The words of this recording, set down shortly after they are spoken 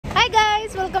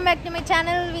welcome back to my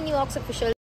channel Winnie Walks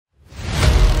Official.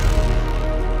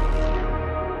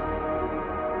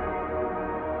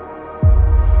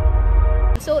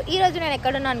 So ee roju nenu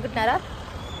ekkada unna anukuntunara?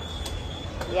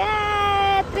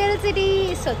 Yeah, Thrill City.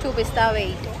 So chupista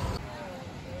wait.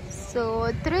 So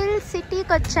Thrill City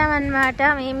ki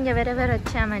vacham మేము ఎవరెవరు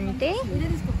వచ్చామంటే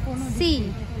see.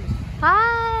 Hi,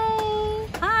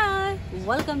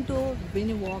 welcome to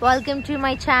Winnie Walks. Welcome to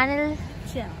my channel.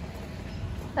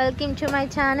 Welcome to my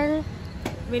channel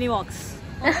Winnie Walks.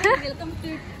 Welcome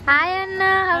to. Hi Anna,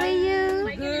 how are you?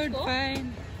 Good, fine.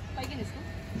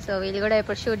 So వీళ్ళు కూడా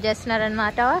ఇప్పుడు shoot చేస్తున్నారు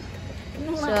అన్నమాట.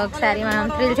 So ఒకసారి మనం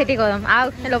థ్రిల్ సిటీకి పోదాం.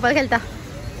 లోపలికి వెళ్తా.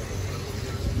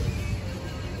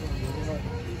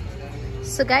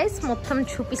 సో గైస్ మొత్తం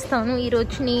చూపిస్తాను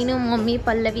ఈరోజు. నేను మమ్మీ,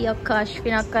 పల్లవి అక్క,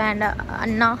 అశ్విన్ అక్క అండ్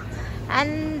అన్న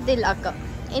అండ్ దిల్ అక్క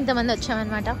ఇంతమంది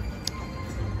వచ్చామన్నమాట.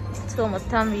 సో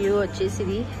మొత్తం వ్యూ వచ్చేసి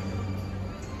ఇది.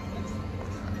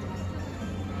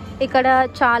 ఇక్కడ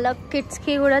చాలా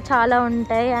కిడ్స్కి కూడా చాలా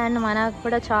ఉంటాయి అండ్ మనకు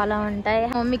కూడా చాలా ఉంటాయి.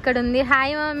 మమ్మీ ఇక్కడ ఉంది.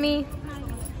 హాయ్ మమ్మీ,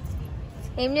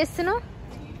 ఏం చేస్తున్నావు?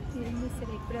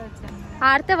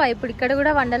 ఆడతావా ఇప్పుడు ఇక్కడ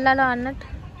కూడా వండర్లాలో అన్నట్టు?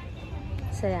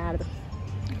 సరే ఆడదాం.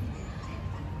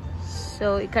 సో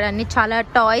ఇక్కడ అన్ని చాలా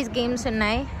టాయ్స్ గేమ్స్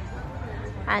ఉన్నాయి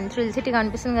అండ్ థ్రిల్ సిటీ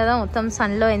కనిపిస్తుంది కదా, మొత్తం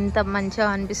సన్లో ఎంత మంచిగా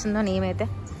అనిపిస్తుందో. నేమైతే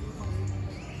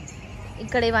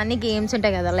ఇక్కడ ఇవన్నీ గేమ్స్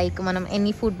ఉంటాయి కదా, లైక్ మనం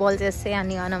ఎన్ని ఫుట్బాల్స్ వేస్తే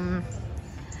అన్ని మనం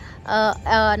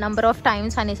నంబర్ ఆఫ్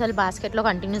టైమ్స్ అనేసారి బాస్కెట్లో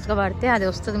కంటిన్యూస్గా పడితే అది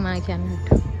వస్తుంది మనకి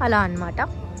అన్నట్టు, అలా అనమాట.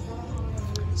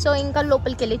 సో ఇంకా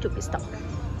లోపలికి వెళ్ళి చూపిస్తాం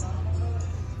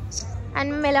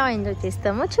అండ్ మేము ఎలా ఎంజాయ్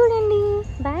చేస్తామో చూడండి.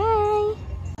 బాయ్.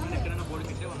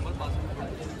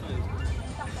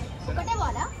 ఒకటే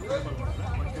బాలా?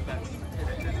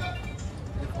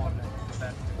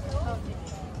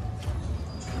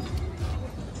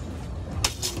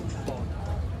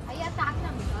 అయ్యా తాకినా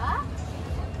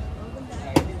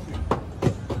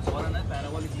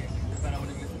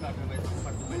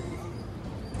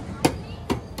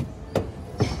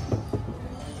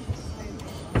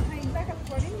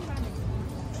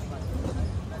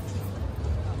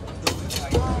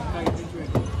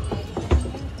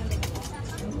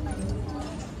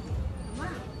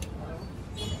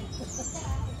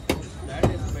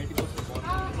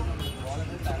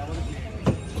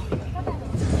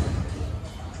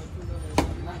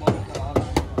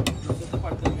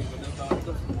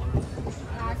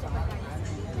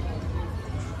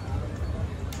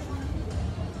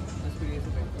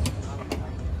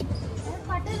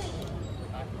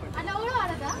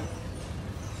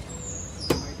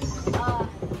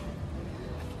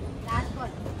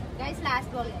last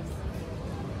ball guys.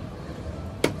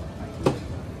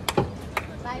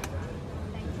 Bye.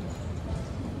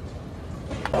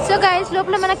 So guys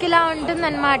లోపల మనకి ఇలా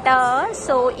ఉంటుందన్నమాట.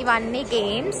 సో ఇవన్నీ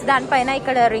గేమ్స్, దానిపైన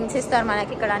ఇక్కడ రింగ్స్ ఇస్తారు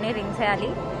మనకి. ఇక్కడ అన్ని రింగ్స్ వేయాలి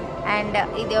అండ్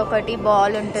ఇది ఒకటి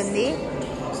బాల్ ఉంటుంది.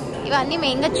 ఇవన్నీ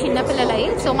మెయిన్గా చిన్నపిల్లలవి,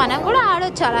 సో మనం కూడా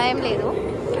ఆడొచ్చు, అలా ఏం లేదు.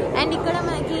 అండ్ ఇక్కడ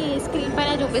మనకి స్క్రీన్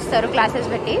పైన చూపిస్తారు క్లాసెస్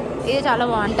పెట్టి. ఇది చాలా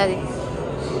బాగుంటుంది.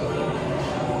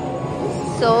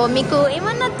 సో మీకు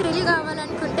ఏమన్నా థ్రిల్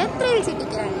కావాలనుకుంటే థ్రిల్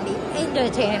సిటీకి రండి,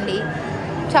 ఎంజాయ్ చేయండి.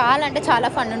 చాలా అంటే చాలా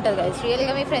ఫన్ ఉంటుంది కదా.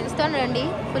 రియల్గా మీ ఫ్రెండ్స్తో రండి,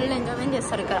 ఫుల్ ఎంజాయ్మెంట్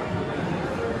చేస్తారు ఇక్కడ.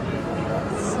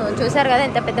 సో చూసారు కదా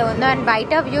ఎంత పెద్దగా ఉందో. అండ్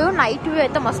బయట వ్యూ, నైట్ వ్యూ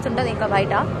అయితే మస్తు ఉంటుంది ఇంకా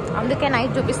బయట, అందుకే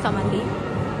నైట్ చూపిస్తామండి.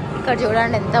 ఇక్కడ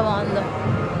చూడండి ఎంత బాగుందో.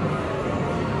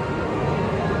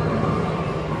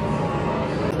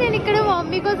 నేను ఇక్కడ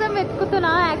మమ్మీ కోసం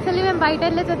వెతుకుతున్నా. యాక్చువల్లీ మేము బయట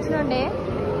వెళ్ళేసి వచ్చినుండే.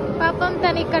 పాపం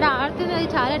తను ఇక్కడ ఆడుతుంది, అది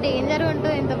చాలా డేంజర్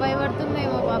ఉంటుంది. ఎంత భయపడుతుందో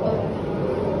ఏమో పాపం.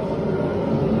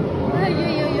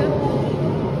 అయ్యో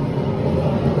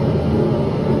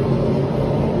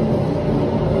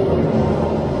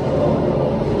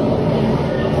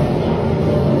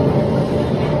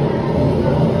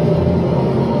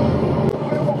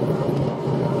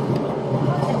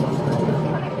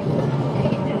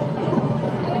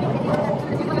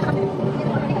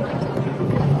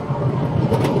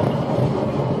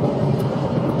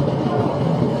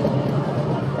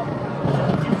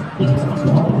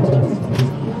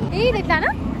ఇట్లానా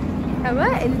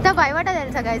ఎంత భయపడ్డా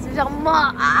తెలుసా గైస్. అమ్మా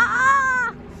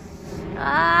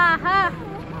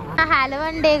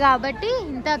హ్యాలోవన్ డే కాబట్టి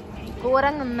ఇంత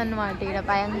ఘోరంగా ఉందన్నమాట ఇక్కడ,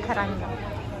 భయంకరంగా.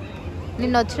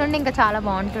 నిన్న వచ్చినుండి ఇంకా చాలా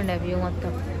బాగుంటుండే వ్యూ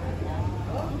మొత్తం.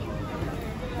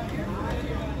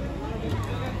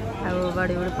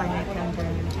 వాడు ఇప్పుడు పని ఎట్లా ఉంటుంది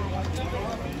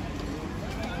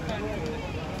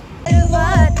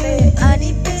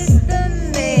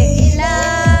అనిపిస్తుంది ఇలా.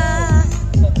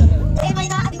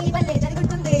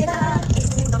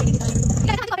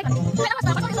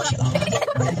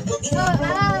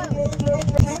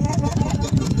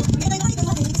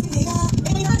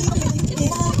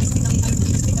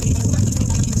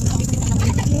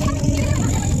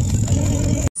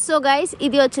 సో గైస్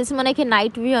ఇది వచ్చేసి మనకి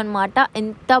నైట్ వ్యూ అనమాట.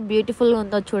 ఎంత బ్యూటిఫుల్గా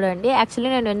ఉందో చూడండి. యాక్చువల్లీ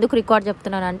నేను ఎందుకు రికార్డ్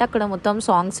చెప్తున్నాను అంటే అక్కడ మొత్తం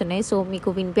సాంగ్స్ ఉన్నాయి, సో మీకు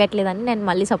వినిపించట్లేదని నేను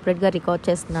మళ్ళీ సపరేట్గా రికార్డ్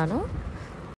చేస్తున్నాను.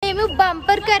 మేము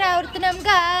బంపర్ కార్ ఆడుతున్నాం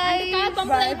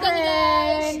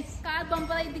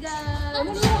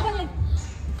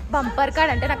బంపర్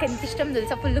కార్ అంటే నాకు ఎంత ఇష్టం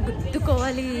తెలుసా, full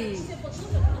గుద్దుకోవాలి.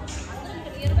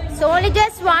 So only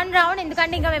just 1 round,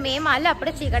 ఎందుకంటే ఇంకా మేము ఏం ఆడలే,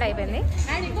 అప్పుడే చీకటి అయిపోయింది.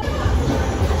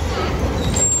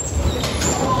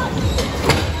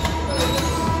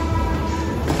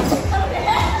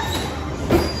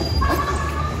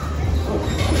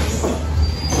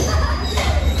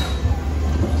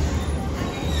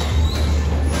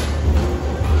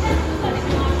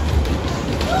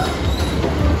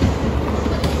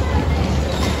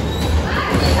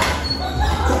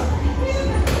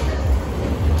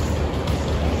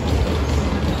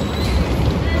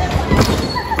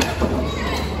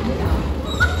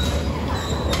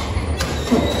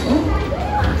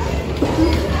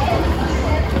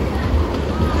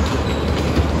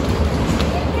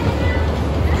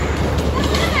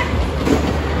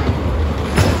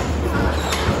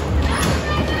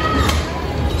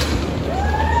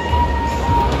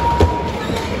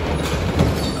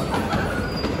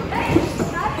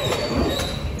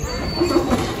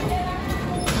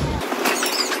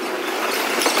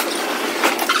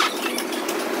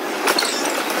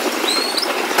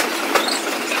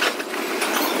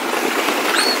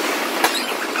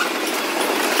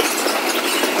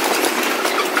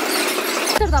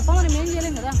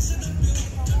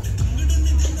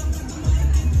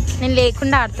 నేను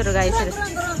లేకుండా ఆడుతురు గాయస్.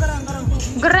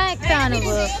 గుర్రం ఎక్కుతావా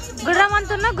నువ్వు? గుర్రం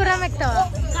అంటున్నా, గుర్రం ఎక్కుతావా?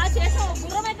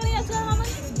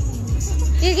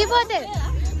 ఇరిగిపోతుంది,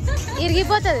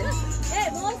 ఇరిగిపోతుంది.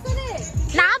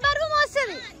 నా బరువు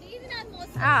మోస్తుంది.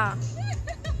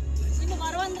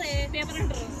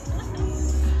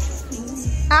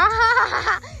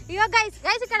 ఇగో గైస్,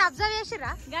 గైస్ ఇక్కడ అబ్జర్వ్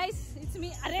చేసిరా గైస్?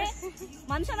 అరే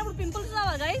మనిషి అన్నప్పుడు పింపుల్స్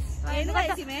రావా గైస్?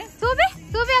 చూపి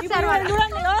చూపి ఒకసారి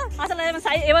చూడండి. అసలు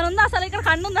ఏమైనా ఉందా? అసలు ఇక్కడ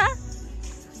కన్ను ఉందా?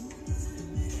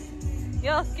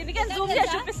 యో కిందికి జూమ్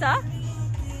చేసి చూపిస్తా.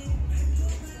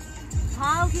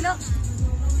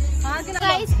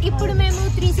 గైస్ ఇప్పుడు మేము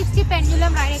 360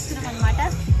 పెండులం రైడ్ ఎక్కుతున్నాం అనమాట.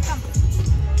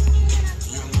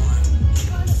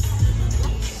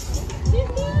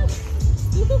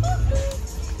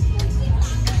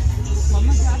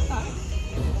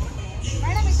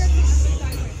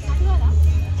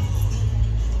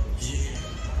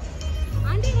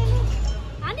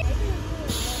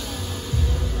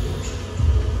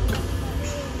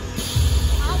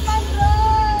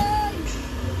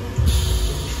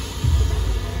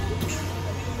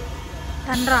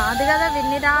 తను రాదు కదా,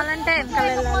 విన్ని రావాలంటే వెనకాల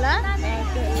వెళ్ళాలా?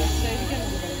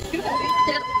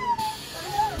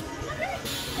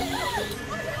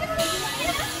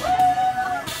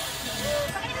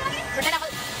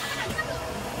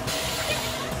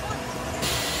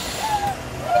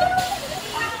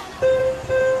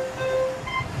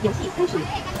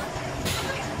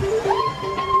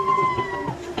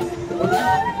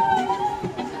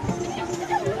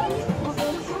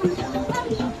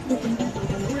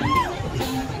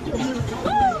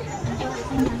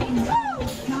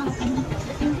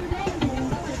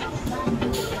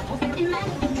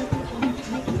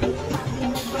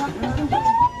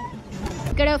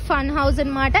 ఇక్కడ ఫన్ హౌస్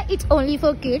అనమాట. It's only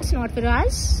for kids, not for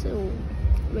us. So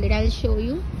wait, I will show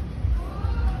you.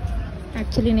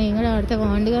 Actually నేను కూడా ఆడితే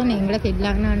బాగుండుగా, నేను కూడా కిడ్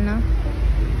లాగానే అన్నా.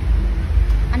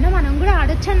 అన్న మనం కూడా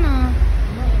ఆడొచ్చు అన్న.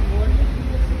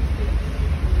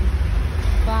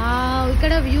 వావ్,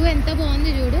 ఇక్కడ వ్యూ ఎంత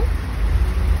బాగుంది చూడు.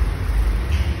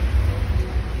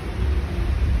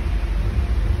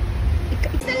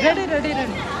 Ready ready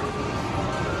ready.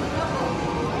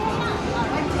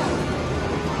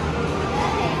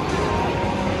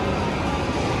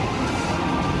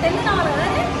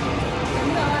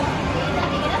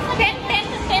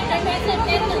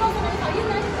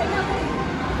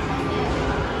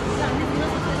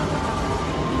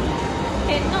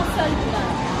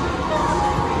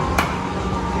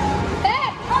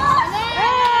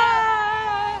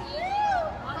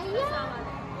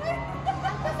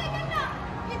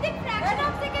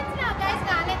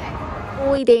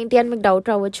 ఇదేంటి అని మీకు డౌట్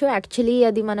రావచ్చు. యాక్చువల్లీ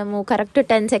అది మనము కరెక్ట్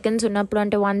 10 seconds ఉన్నప్పుడు,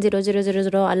 అంటే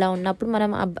 1000 అలా ఉన్నప్పుడు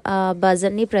మనం ఆ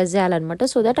బజర్ని ప్రెస్ చేయాలన్నమాట.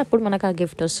 సో దట్ అప్పుడు మనకు ఆ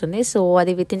గిఫ్ట్ వస్తుంది. సో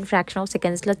అది విత్ ఇన్ ఫ్రాక్షన్ ఆఫ్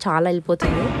సెకండ్స్లో చాలా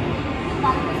వెళ్ళిపోతుంది.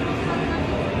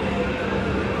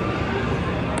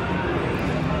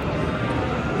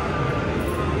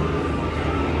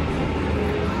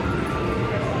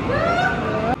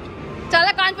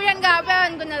 చాలా కాన్ఫిడెంట్గా ఆపావు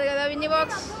అనుకున్నది కదా Winnie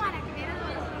box.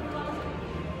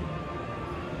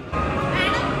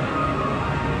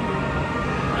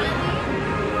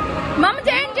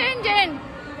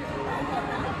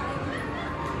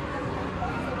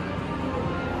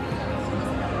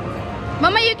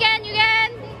 Mama, you can. Yeah,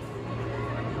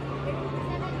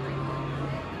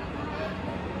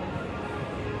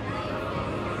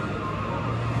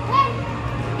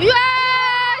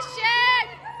 shit.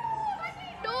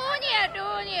 Too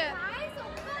near.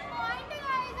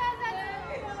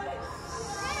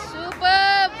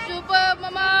 Superb,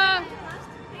 Mama.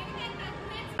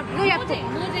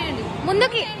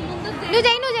 ముందుకి నువ్వు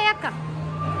చేయి అక్క.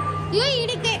 ఇగో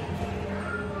ఈడికే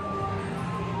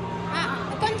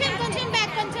కొంచెం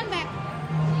బ్యాక్.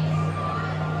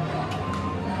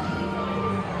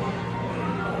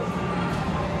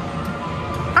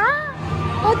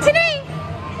 వచ్చినాయి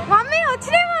మమ్మీ.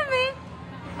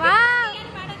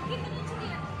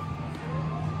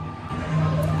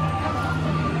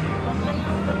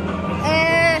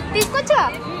 తీసుకొచ్చా.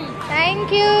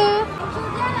 Thank you.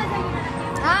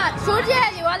 షూట్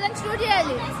చేయాలి, వాళ్ళని షూట్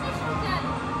చేయాలి.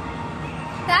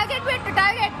 టార్గెట్ పెట్టు.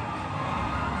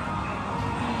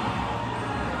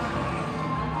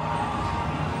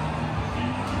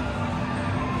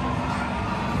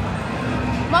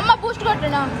 మమ్మ బూస్ట్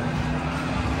కొట్టునా.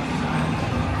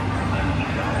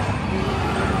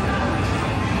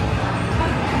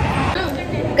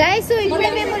 గైస్ ఇప్పుడే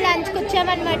మేము లంచ్కి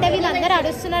వచ్చామన్నమాట. వీళ్ళందరూ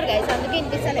అడుస్తున్నారు గైస్, అందుకే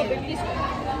వినిపిస్తలేదు.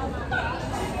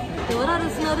 ఎవరు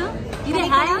అరుస్తున్నారు?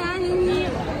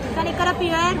 కానీ ఇక్కడ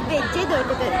ప్యూర్ వెజ్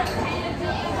దొరుకుతుంది.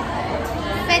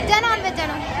 వెజ్ నాన్ వెజ్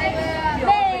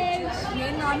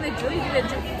నేను నాన్ వెజ్, ఇది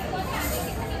వెజ్.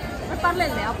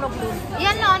 పర్లేదు అప్పుడప్పుడు.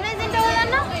 ఇవాళ నాన్ వెజ్ తింటావు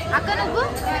కదన్నా అక్క నువ్వు?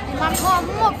 మా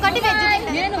అమ్మ ఒక్కటి వెజ్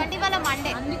తింటుంది వాళ్ళ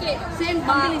మండే. అందుకే సేమ్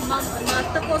మా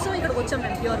అత్త కోసం ఇక్కడికి వచ్చాం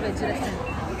మేము, ప్యూర్ వెజ్ రెస్టారెంట్.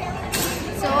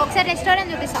 సో ఒకసారి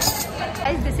రెస్టారెంట్ చూపిస్తాం.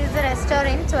 This is the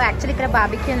restaurant. So actually ఇక్కడ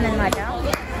బార్బిక్యూ ఉందన్నమాట.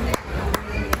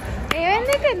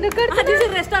 ఏమైంది ఎందుకు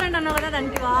రెస్టారెంట్ అన్నావు కదా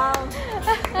దానికి?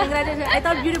 I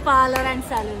thought beauty parlour and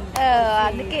saloon.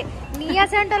 అందుకే నీ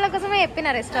అసెంటోళ్ళ కోసమే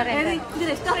చెప్పిన రెస్టారెంట్. ఇది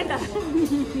రెస్టారెంట్.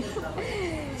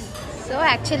 సో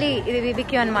యాక్చువల్లీ ఇది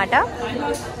బార్బిక్యూ అన్నమాట.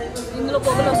 ఇందులో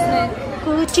పొగలు వస్తున్నాయి.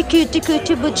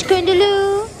 కూచి బుచ్చుకొండలు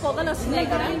పొగలు వస్తున్నాయి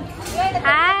ఇక్కడ.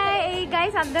 హాయ్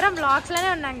గైస్, అందరం బ్లాగ్స్ లోనే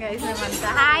ఉన్నాం గైస్ మేమంతా.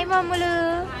 హాయ్ మమ్ములు.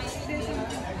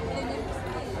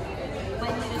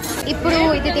 ఇప్పుడు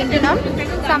ఇది తింటున్నాం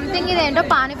సంథింగ్. ఇదేంటో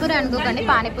పానీపూరి అనుకోకండి,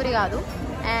 పానీపూరి కాదు.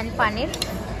 అండ్ పన్నీర్.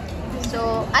 సో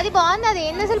అది బాగుంది. అది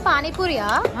ఏంది అసలు? పానీపూరియా?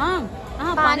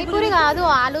 పానీపూరి కాదు,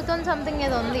 ఆలూతో సంథింగ్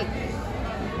ఏదో ఉంది.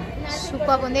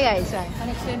 సూపర్ ఉంది గైస్.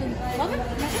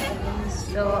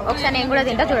 సో ఒకసారి నేను కూడా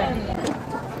తింటా, చూడండి.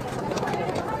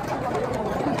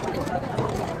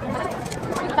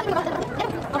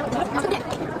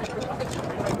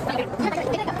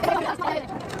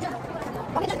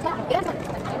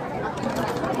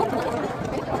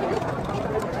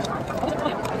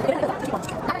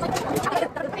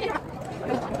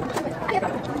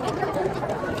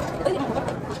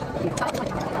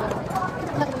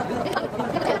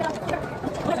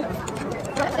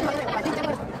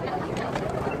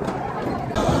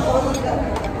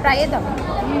 ట్రై చేద్దాం.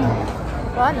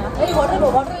 బాగుందా?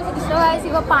 సో గైస్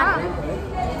ఇగో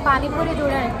పానీపూరి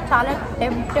చూడండి, చాలా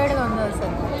టెంప్టెడ్గా ఉంది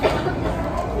అసలు.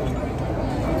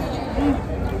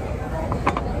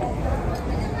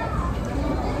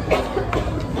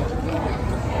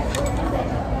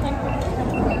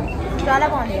 చాలా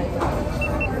బాగుంది.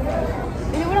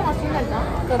 ఇది కూడా మస్తు వెళ్తా.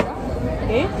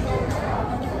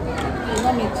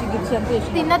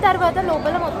 తిన్న తర్వాత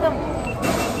లోపల మొత్తం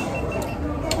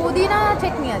పుదీనా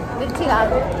చట్నీ, అది మిర్చి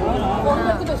కాదు.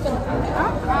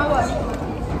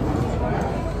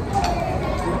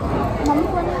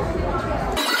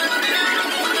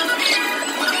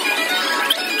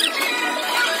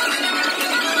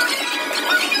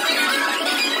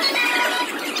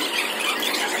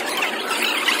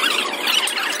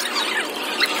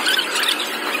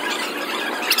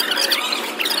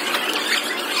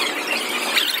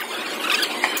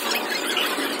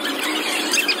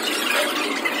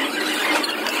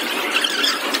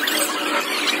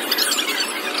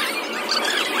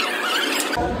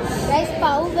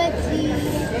 పావు బజ్జీ.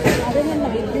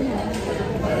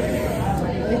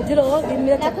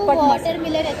 నాకు వాటర్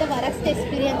మిలన్ అయితే వరస్ట్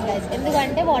ఎక్స్పీరియన్స్ గైస్.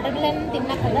 ఎందుకంటే వాటర్ మిలన్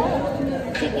తిన్నా కదా,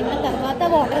 తిన్న తర్వాత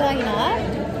వాటర్ తాగినా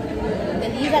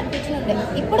గలీజ్ అనిపించింది.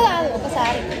 ఇప్పుడు కాదు,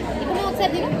 ఒకసారి. ఇప్పుడు నువ్వు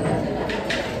ఒకసారి తిను.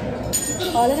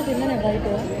 ఆల్రెడీ తిన్నాను రైట్.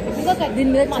 ఇంకొక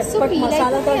దీని మీద చట్పట్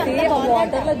మసాలాతో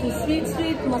వాటర్లో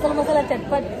sweet masala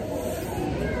chatpat.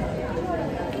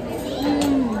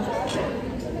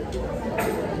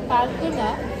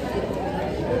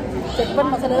 Chatpat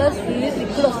masala sweet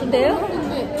liquid వస్తుంటే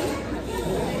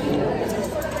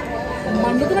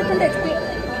మండుతున్నట్టుండే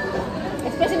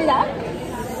ఎక్స్ప్రెషన్ ఇదా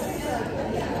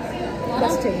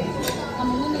బెస్ట్.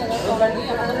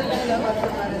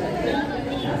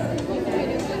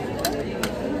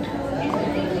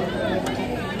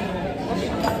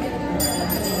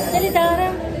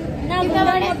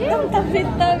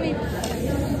 పిత్తవి.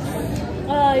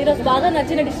 ఈరోజు బాగా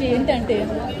నచ్చిన డిష్ ఏంటంటే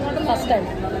first time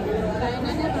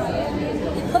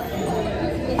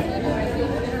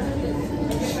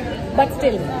but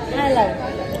still I love.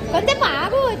 కొంచెం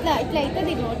బాగు ఇట్లా ఇట్లా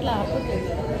అవుతుంది నోట్లా.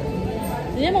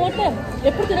 ఏమవుతాం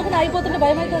ఎప్పుడు తినకుండా అయిపోతుంటే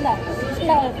భయం అవుతుందా?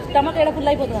 స్టమక్ ఏడ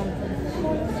ఫుల్ అయిపోతుందా?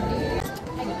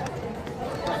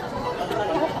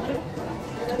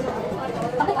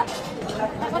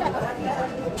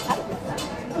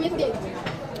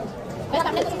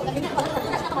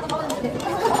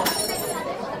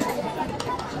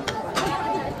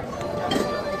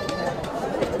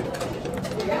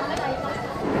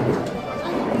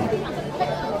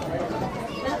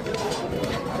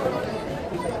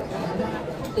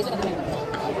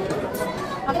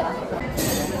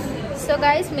 సో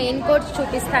గైస్ మెయిన్ కోర్స్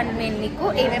చూపిస్తాను నేను మీకు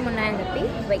ఏమేమి ఉన్నాయని చెప్పి.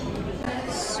 వెయిట్.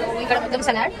 సో ఇక్కడ మొత్తం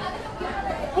సలాడ్.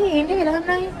 ఏంటి ఇలా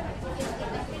ఉన్నాయి?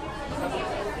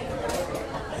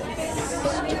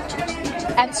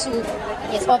 And soup.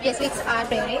 Yes obviously it's are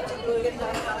favourite.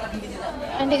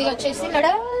 And ఇది వచ్చేసి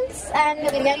noodles and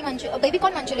biryani baby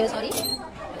corn Manchuria sorry.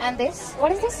 And this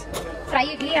what is this? Fry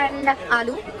idli and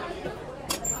aloo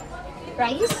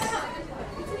rice,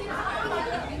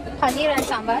 paneer and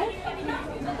sambar.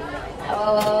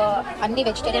 అన్ని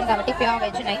వెజిటేరియన్ కాబట్టి ప్యూర్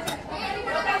వెజ్ ఉన్నాయి.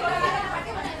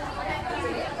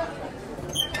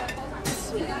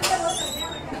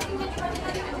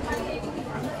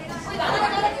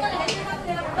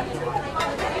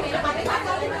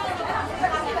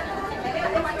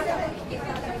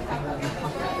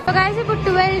 గైస్ ఇప్పుడు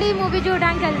 12D మూవీ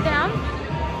చూడడానికి వెళ్తున్నాం.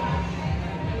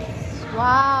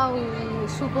 వావ్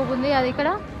సూపర్ ఉంది అది. ఇక్కడ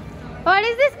what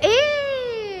is this? A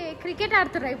cricket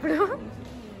ఆడుతుర్రా ఇప్పుడు?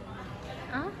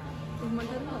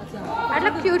 అట్లా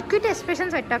క్యూట్ క్యూట్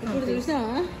ఎక్స్ప్రెషన్స్ పెట్టాక చూసా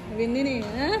విన్నీ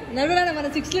నడురా మన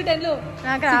 6 లో 10 లో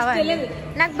నాకు రావాలి.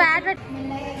 నాకు బ్యాట్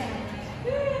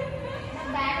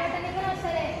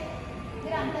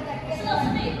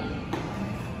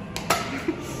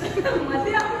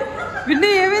విన్నీ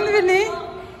ఏమైంది విన్నీ?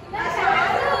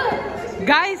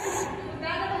 Guys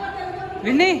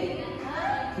Winnie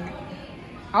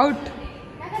out.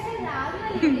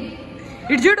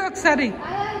 ఇటు చూడు ఒకసారి.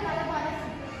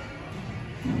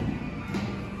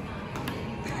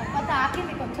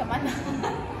 తాకింది కొంచెం అన్న.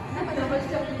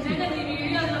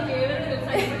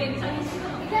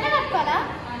 కట్టుకోవాలా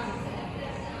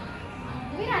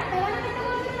మీరు అట్టగా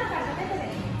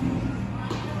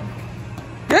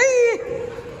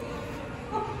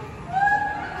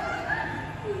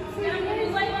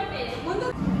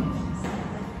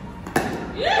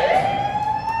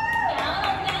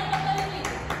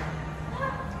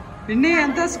విన్నీ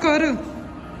ఎంత స్కోరు?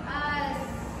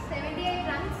 78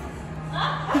 runs.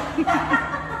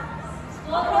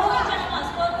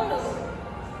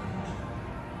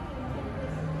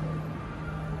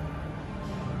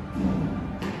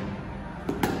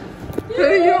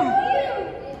 అయ్యో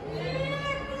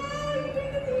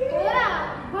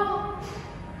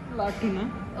లాక్కున్నా.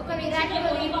 ఒక విరాట్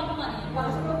కోహ్లీ,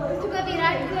 ఒక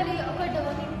విరాట్ కోహ్లీ, ఒక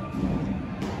ధోని.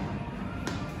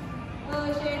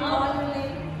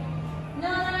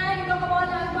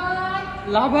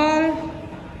 లాబాల్.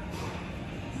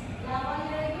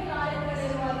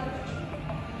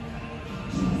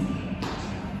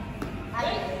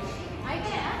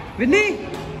 Winnie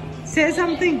say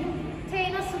something.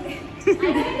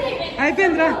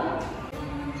 అయిపోయిందిరా.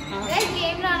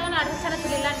 గేమ్ రాను అడుగు చాలా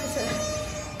థ్రిల్ అనిపిస్తుంది.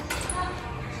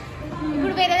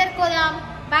 ఇప్పుడు వేరే దగ్గర పోదాం.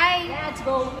 బాయ్.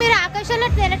 మీరు ఆకాశంలో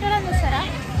తెలటోళ్ళని చూస్తారా?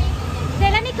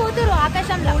 తెలని కూతురు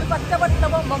ఆకాశంలో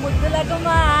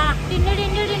డిండు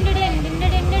డిండు డిండు డిండు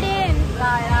డిండు డిండు.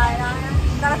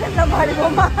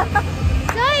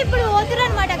 సో ఇప్పుడు పోతురు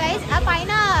అనమాట గైస్. ఆ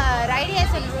పైన రైడ్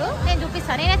చేస్తున్నారు. నేను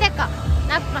చూపిస్తాను. నేనైతే ఎక్క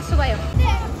నాకు మస్తు భయం.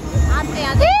 అంతే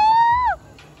అదే.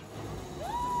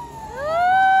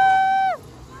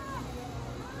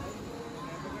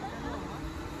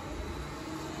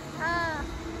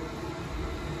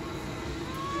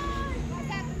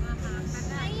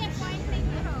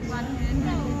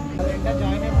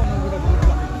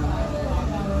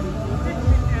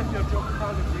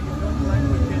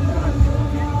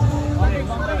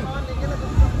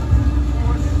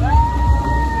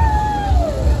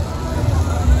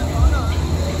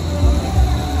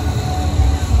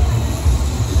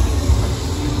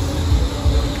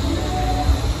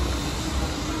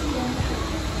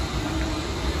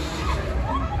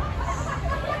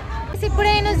 ఇప్పుడు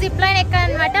నేను జిప్ లైన్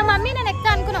ఎక్కానమాట. మమ్మీ నేను ఎక్కుతా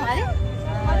అనుకున్నాం. అది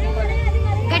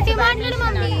గట్టి మాట్లాడు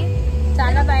మమ్మీ.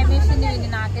 చాలా భయం వేసింది.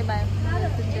 నాకే భయం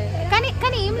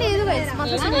కానీ ఏం లేదు గైస్.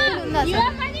 మస్తు ఉంది అసలు.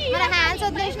 మన హ్యాండ్స్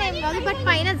వదిలేసిన ఏం కాదు, బట్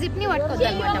పైన జిప్ ని పట్టుకోవచ్చు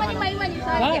అనమాట.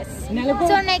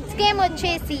 సో నెక్స్ట్ గేమ్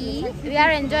వచ్చేసి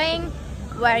we are enjoying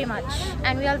very much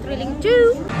and we are thrilling two.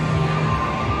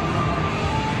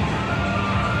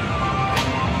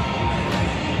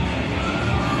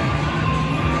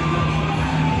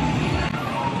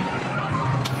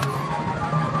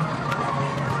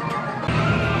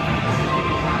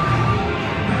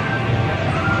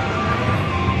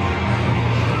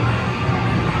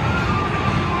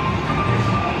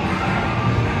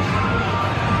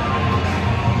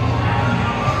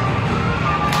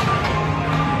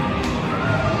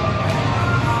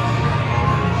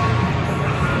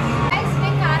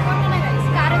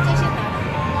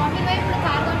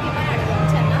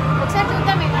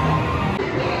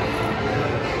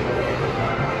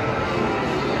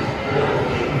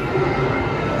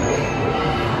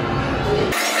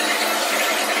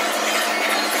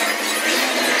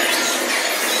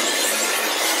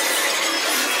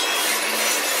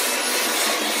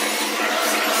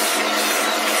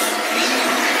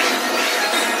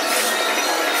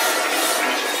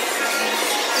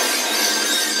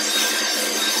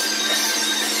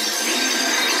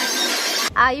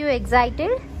 Are you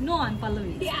excited? No, I'm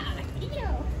Pallavi.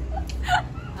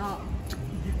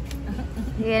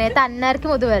 నేనైతే అందరికి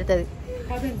ముద్దు పెడుతుంది.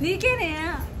 నీకేనే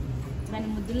దాని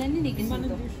ముద్దులన్నీ నీకు.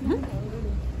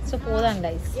 సో పోదాం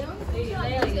guys.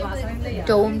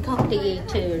 Don't talk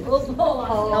theater.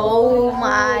 Oh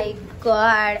my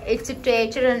god, it's a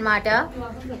theater అన్నమాట.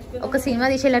 ఒక సినిమా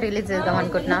తీసేలా రిలీజ్ చేద్దాం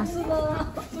అనుకుంటున్నా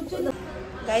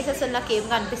గైస్. అసలు నాకు ఏం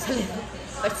కనిపిస్తలేదు,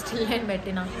 బట్ స్టిల్ నేను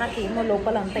పెట్టిన నాకేమో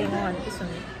లోపల అంతా ఏమో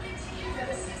అనిపిస్తుంది,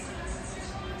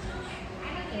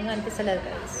 ఏం అనిపిస్తలేదు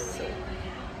guys.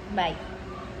 Bye.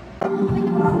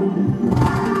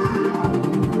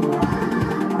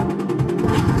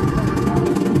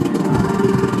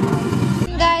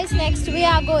 Guys next we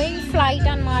are going flight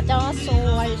అన్నమాట. So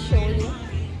I show you.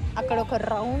 అక్కడ ఒక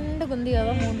రౌండ్ ఉంది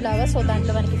కదా మూన్ లాగా, సో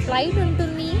దాంట్లో మనకి ఫ్లైట్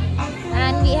ఉంటుంది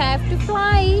and we have to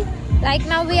fly. Like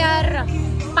now we are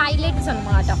pilots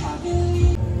అన్నమాట.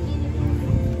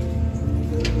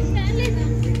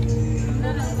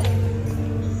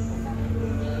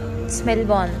 స్మెల్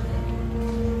బాగుంది.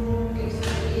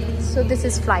 So this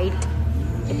is flight.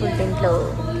 ఇప్పుడు దీంట్లో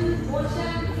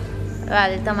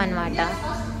వెళ్తాం అన్నమాట.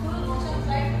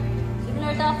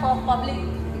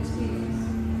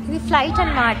 ఇది ఫ్లైట్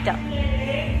అన్నమాట.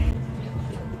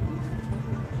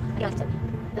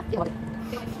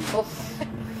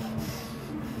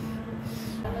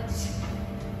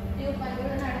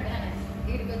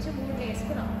 ఇక్కడికి వచ్చి 3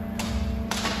 నేర్చుకున్నాం.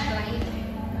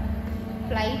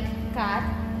 ఫ్లైట్, కార్,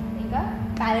 ఇంకా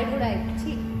పైలట్ కూడా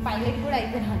పైలట్ కూడా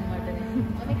అయిపోయినా అనమాట.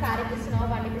 నేను కార్ ఎక్కిస్తున్నావా,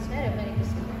 బండి ఎక్కిస్తున్నా, రెబ్బన్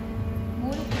ఎక్కిస్తున్నా,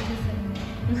 3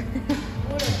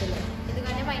 వద్దులే,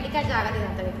 ఎందుకంటే మా ఇంటికి జాగ్రత్త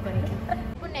అంత పెట్టుకొని.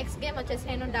 ఇప్పుడు నెక్స్ట్ గేమ్ వచ్చేసి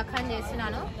నేను డఖాన్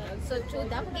చేస్తున్నాను. సో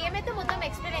చూద్దాం. గేమ్ అయితే మొత్తం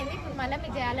ఎక్స్ప్లెయిన్ అయింది. ఇప్పుడు మళ్ళీ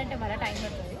మీకు చేయాలంటే మళ్ళీ టైం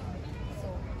పడుతుంది. సో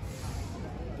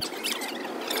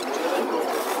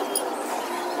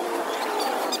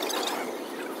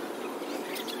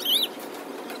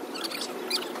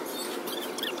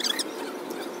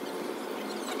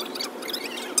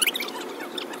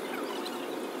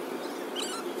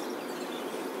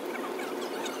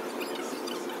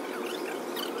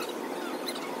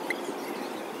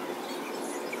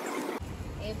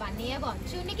బన్నీయే బాగుంది,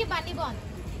 చూనికి బన్నీ బాగుంది.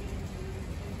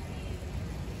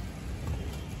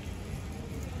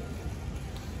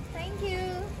 Thank you.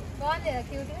 బాగుంది కదా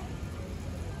క్యూట్.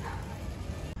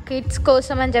 కిడ్స్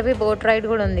కోసం అని చెప్పి బోట్ రైడ్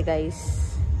కూడా ఉంది guys,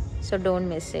 so don't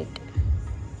miss it.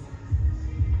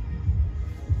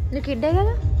 నువ్వు కిడ్డే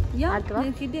కదా?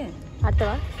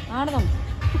 ఆడతావా? ఆడదాం.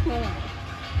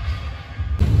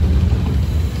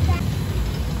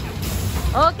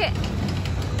 ఓకే.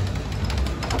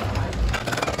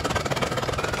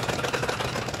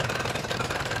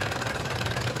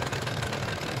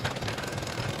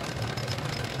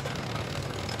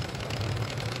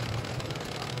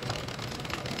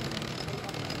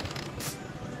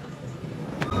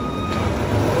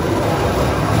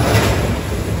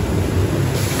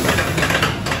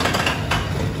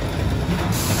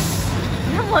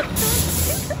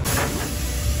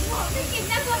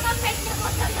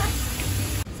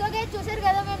 సో గైస్ చూసారు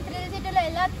కదా మేము థ్రిల్ సిటీలో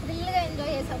ఎలా థ్రిల్గా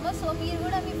ఎంజాయ్ చేసామో. సో మీరు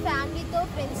కూడా మీ ఫ్యామిలీతో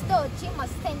ఫ్రెండ్స్తో వచ్చి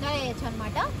మస్తు ఎంజాయ్ చేయొచ్చు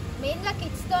అనమాట. మెయిన్గా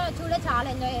కిడ్స్తో కూడా చాలా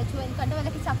ఎంజాయ్ చేయొచ్చు, ఎందుకంటే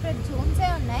వాళ్ళకి సపరేట్ జోన్సే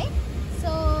ఉన్నాయి.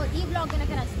 సో ఈ బ్లాగ్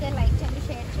కనుక నచ్చితే లైక్ చేయండి,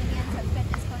 షేర్ చేయండి అండ్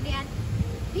సబ్స్క్రైబ్ చేసుకోండి. అండ్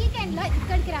వీకెండ్లో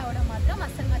ఇక్కడికి రావడం మాత్రం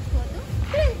అస్సలు మర్చిపోవద్దు.